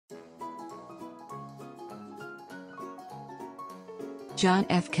John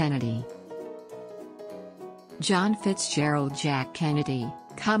F. Kennedy. John Fitzgerald Jack Kennedy,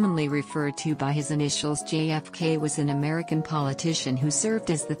 commonly referred to by his initials JFK, was an American politician who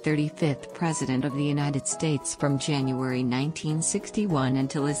served as the 35th President of the United States from January 1961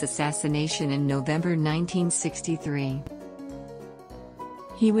 until his assassination in November 1963.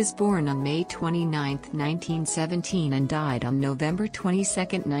 He was born on May 29, 1917 and died on November 22,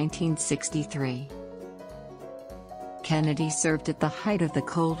 1963. Kennedy served at the height of the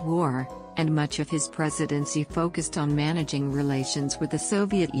Cold War, and much of his presidency focused on managing relations with the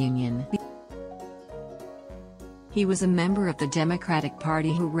Soviet Union. He was a member of the Democratic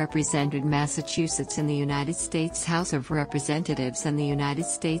Party who represented Massachusetts in the United States House of Representatives and the United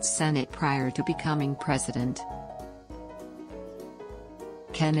States Senate prior to becoming president.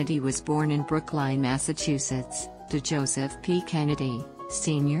 Kennedy was born in Brookline, Massachusetts, to Joseph P. Kennedy,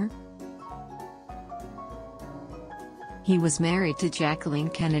 Sr. He was married to Jacqueline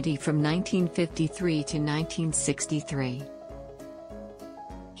Kennedy from 1953 to 1963.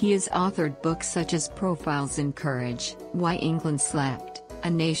 He has authored books such as Profiles in Courage, Why England Slept, A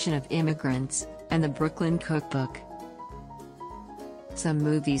Nation of Immigrants, and The Brooklyn Cookbook. Some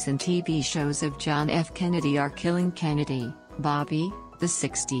movies and TV shows of John F. Kennedy are Killing Kennedy, Bobby, The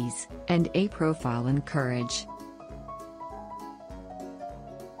 60s, and A Profile in Courage.